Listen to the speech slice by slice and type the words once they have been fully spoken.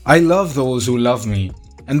I love those who love me,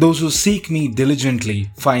 and those who seek me diligently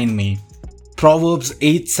find me. Proverbs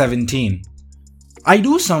 8:17. I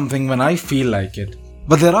do something when I feel like it,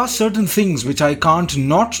 but there are certain things which I can't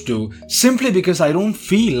not do simply because I don't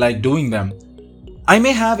feel like doing them. I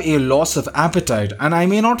may have a loss of appetite and I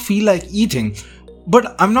may not feel like eating,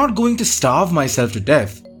 but I'm not going to starve myself to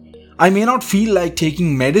death. I may not feel like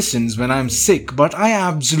taking medicines when I'm sick, but I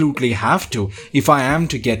absolutely have to if I am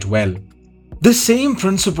to get well. The same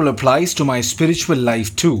principle applies to my spiritual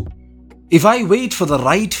life too. If I wait for the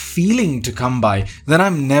right feeling to come by, then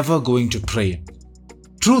I'm never going to pray.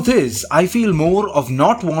 Truth is, I feel more of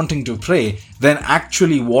not wanting to pray than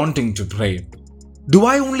actually wanting to pray. Do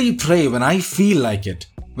I only pray when I feel like it,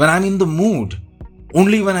 when I'm in the mood?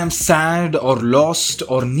 Only when I'm sad or lost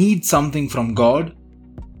or need something from God?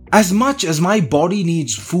 As much as my body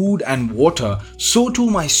needs food and water, so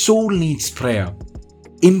too my soul needs prayer.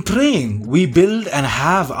 In praying, we build and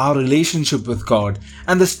have our relationship with God,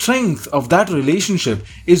 and the strength of that relationship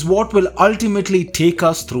is what will ultimately take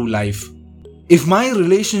us through life. If my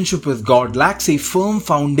relationship with God lacks a firm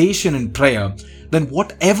foundation in prayer, then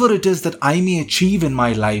whatever it is that I may achieve in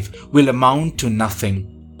my life will amount to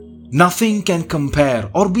nothing. Nothing can compare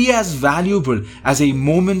or be as valuable as a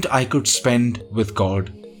moment I could spend with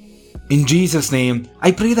God. In Jesus' name,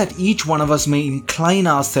 I pray that each one of us may incline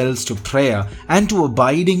ourselves to prayer and to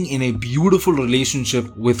abiding in a beautiful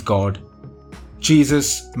relationship with God.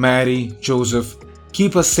 Jesus, Mary, Joseph,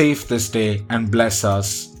 keep us safe this day and bless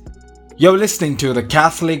us. You're listening to the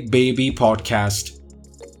Catholic Baby Podcast.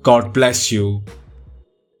 God bless you.